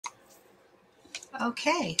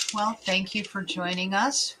Okay, well, thank you for joining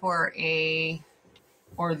us for the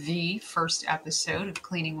first episode of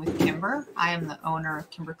Cleaning with Kimber. I am the owner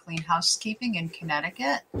of Kimberkleen Housekeeping in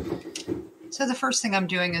Connecticut. So the first thing I'm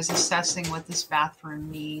doing is assessing what this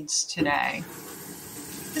bathroom needs today.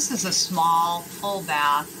 This is a small, full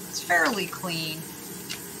bath. It's fairly clean.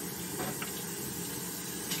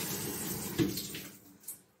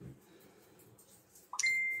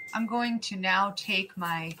 I'm going to now take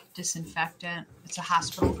my disinfectant. It's a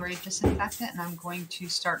hospital grade disinfectant, and I'm going to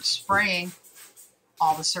start spraying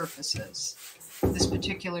all the surfaces. This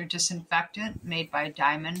particular disinfectant, made by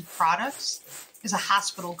Diamond Products, is a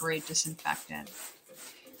hospital grade disinfectant.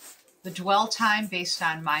 The dwell time based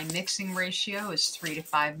on my mixing ratio is 3 to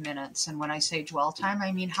 5 minutes. And when I say dwell time,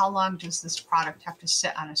 I mean how long does this product have to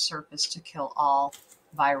sit on a surface to kill all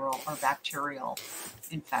viral or bacterial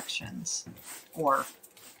infections or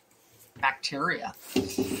bacteria.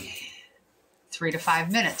 3 to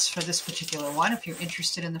 5 minutes for this particular one. If you're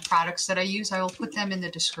interested in the products that I use, I will put them in the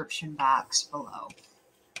description box below.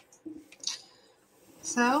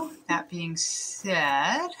 So that being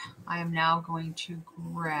said, I am now going to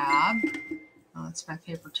grab, that's my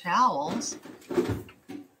paper towels.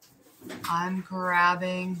 I'm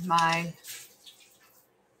grabbing my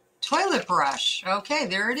toilet brush. Okay,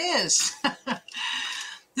 there it is.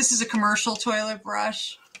 This is a commercial toilet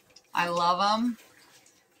brush. I love them.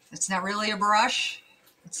 It's not really a brush.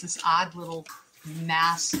 It's this odd little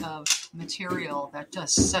mass of material that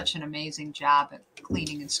does such an amazing job at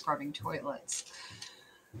cleaning and scrubbing toilets.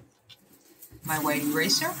 My white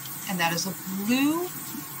eraser, and that is a blue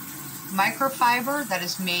microfiber that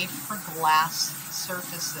is made for glass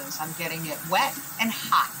surfaces. I'm getting it wet and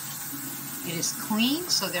hot. It is clean,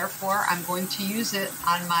 so therefore I'm going to use it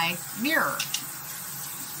on my mirror.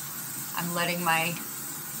 I'm letting my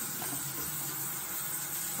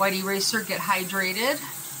white eraser get hydrated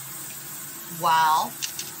while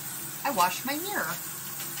I wash my mirror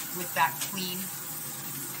with that clean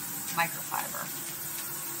microfiber.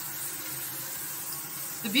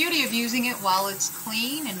 The beauty of using it while it's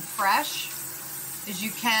clean and fresh is you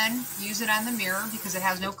can use it on the mirror because it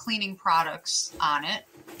has no cleaning products on it,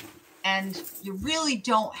 and you really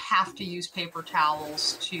don't have to use paper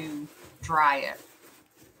towels to dry it.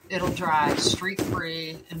 It'll dry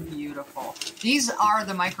streak-free and beautiful. These are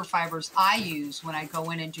the microfibers I use when I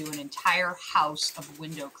go in and do an entire house of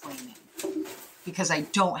window cleaning because I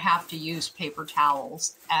don't have to use paper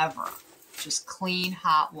towels ever. Just clean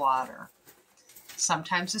hot water.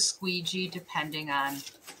 Sometimes a squeegee depending on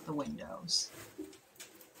the windows.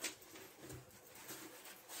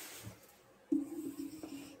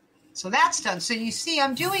 So that's done. So you see,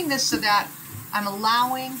 I'm doing this so that I'm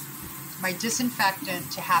allowing my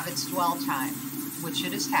disinfectant to have its dwell time, which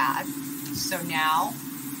it has had. So now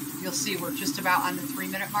you'll see we're just about on the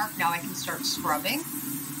 3-minute mark. Now I can start scrubbing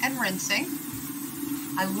and rinsing.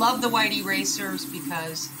 I love the white erasers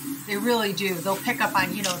because they really do. They'll pick up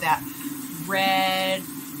on, that red,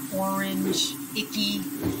 orange, icky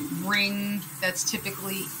ring that's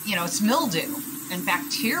typically, it's mildew and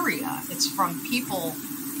bacteria. It's from people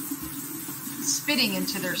spitting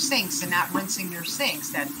into their sinks and not rinsing their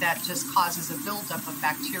sinks. That just causes a buildup of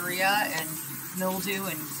bacteria and mildew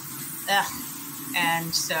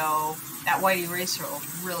and so that white eraser will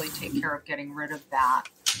really take care of getting rid of that.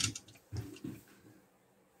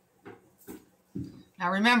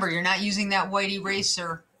 Now remember, you're not using that white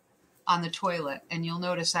eraser on the toilet, and you'll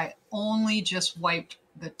notice I only just wiped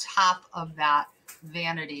the top of that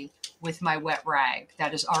vanity with my wet rag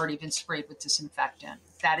that has already been sprayed with disinfectant.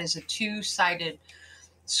 That is a 2-sided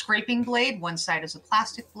scraping blade. One side is a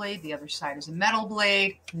plastic blade, the other side is a metal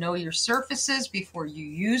blade. Know your surfaces before you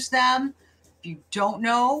use them. If you don't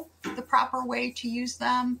know the proper way to use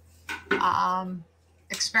them,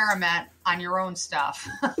 experiment on your own stuff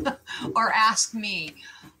or ask me.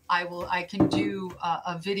 I can do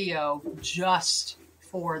a video just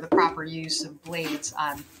for the proper use of blades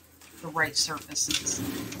on the right surfaces.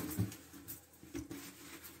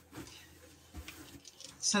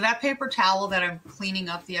 So that paper towel that I'm cleaning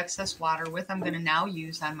up the excess water with, I'm going to now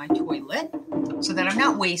use on my toilet so that I'm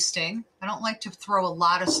not wasting. I don't like to throw a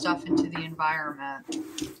lot of stuff into the environment.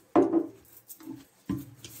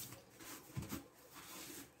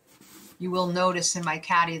 You will notice in my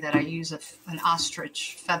caddy that I use an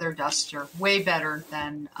ostrich feather duster, way better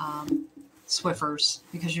than Swiffers,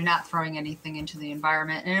 because you're not throwing anything into the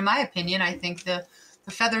environment. And in my opinion, I think the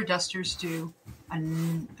feather dusters do a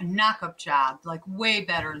knock-up job, like way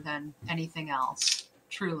better than anything else,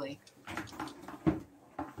 truly.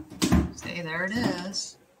 See, there it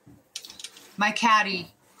is. My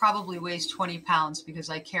caddy probably weighs 20 pounds because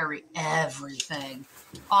I carry everything,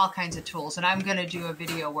 all kinds of tools. And I'm going to do a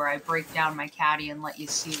video where I break down my caddy and let you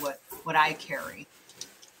see what I carry.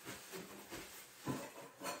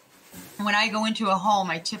 When I go into a home,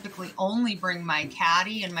 I typically only bring my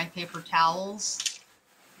caddy and my paper towels,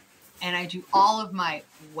 and I do all of my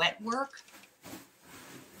wet work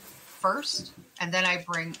first, and then I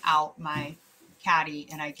bring out my caddy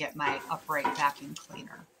and I get my upright vacuum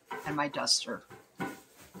cleaner and my duster.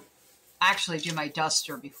 I actually do my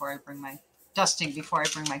dusting before I bring my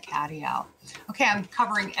caddy out. Okay, I'm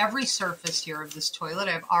covering every surface here of this toilet.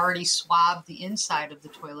 I've already swabbed the inside of the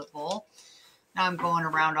toilet bowl. Now I'm going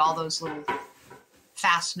around all those little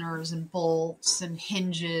fasteners and bolts and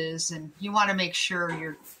hinges, and you want to make sure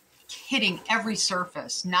you're hitting every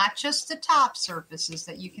surface, not just the top surfaces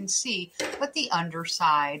that you can see, but the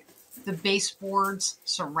underside, the baseboards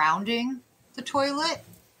surrounding the toilet,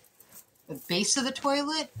 the base of the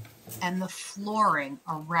toilet, and the flooring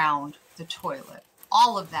around the toilet.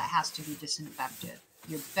 All of that has to be disinfected.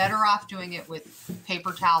 You're better off doing it with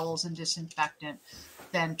paper towels and disinfectant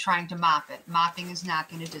than trying to mop it. Mopping is not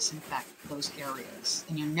going to disinfect those areas,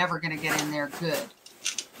 and you're never going to get in there good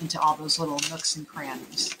into all those little nooks and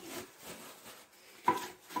crannies.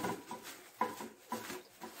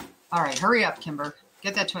 All right, hurry up, Kimber.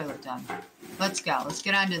 Get that toilet done. Let's go. Let's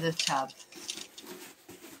get onto the tub.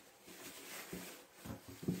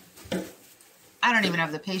 I don't even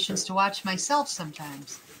have the patience to watch myself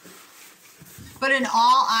sometimes. But in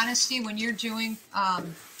all honesty, when you're doing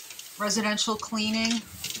residential cleaning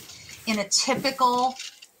in a typical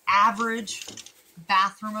average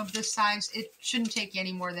bathroom of this size, it shouldn't take you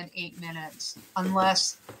any more than 8 minutes,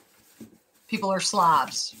 unless people are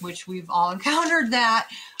slobs, which we've all encountered that.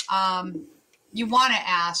 You want to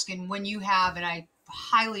ask, and when you have, and I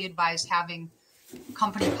highly advise having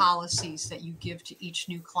company policies that you give to each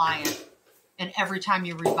new client, and every time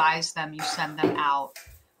you revise them, you send them out.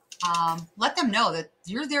 Let them know that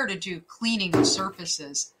you're there to do cleaning of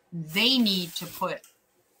surfaces. They need to put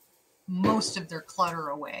most of their clutter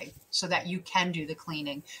away so that you can do the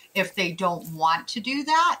cleaning. If they don't want to do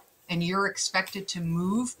that and you're expected to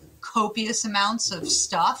move copious amounts of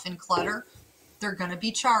stuff and clutter, they're going to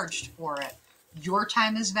be charged for it. Your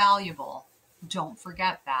time is valuable. Don't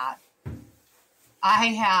forget that. I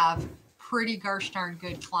have pretty gosh darn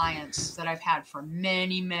good clients that I've had for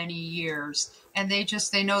many, many years, and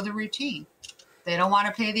they know the routine. They don't want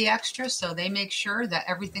to pay the extra, so they make sure that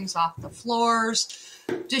everything's off the floors,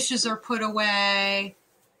 dishes are put away.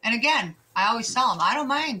 And again, I always tell them, I don't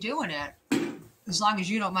mind doing it as long as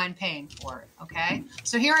you don't mind paying for it, okay?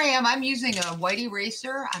 So here I am. I'm using a white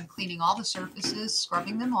eraser. I'm cleaning all the surfaces,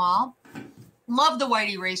 scrubbing them all. Love the white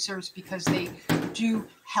erasers because they do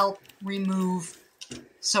help remove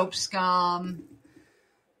soap scum,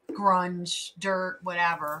 grunge, dirt,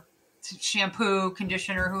 whatever. Shampoo,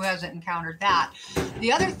 conditioner, who hasn't encountered that?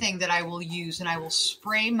 The other thing that I will use, and I will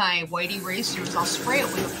spray my white erasers, I'll spray it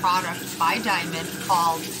with a product by Diamond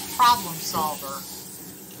called Problem Solver.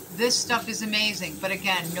 This stuff is amazing, but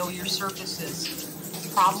again, know your surfaces.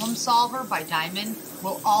 Problem Solver by Diamond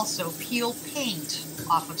will also peel paint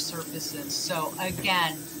off of surfaces. So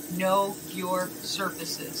again, know your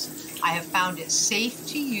surfaces. I have found it safe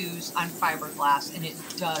to use on fiberglass, and it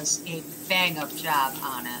does a bang-up job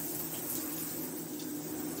on it.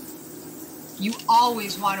 You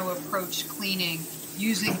always want to approach cleaning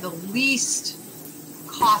using the least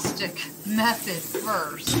caustic method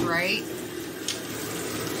first, right?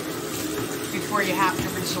 Before you have to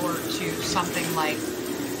resort to something like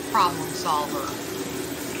Problem Solver.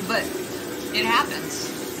 But it happens.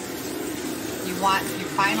 You want your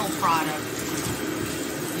final product,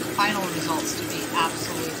 your final results to be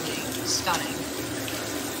absolutely stunning.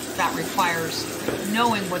 That requires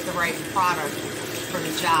knowing what the right product for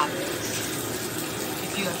the job is.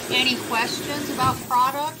 If you have any questions about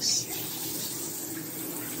products,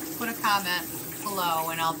 put a comment below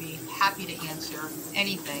and I'll be happy to answer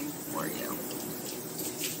anything for you.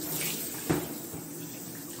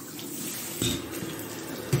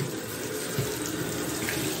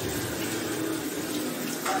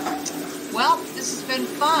 Well, this has been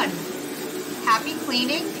fun. Happy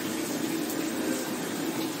cleaning.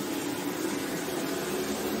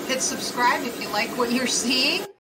 Hit subscribe if you like what you're seeing.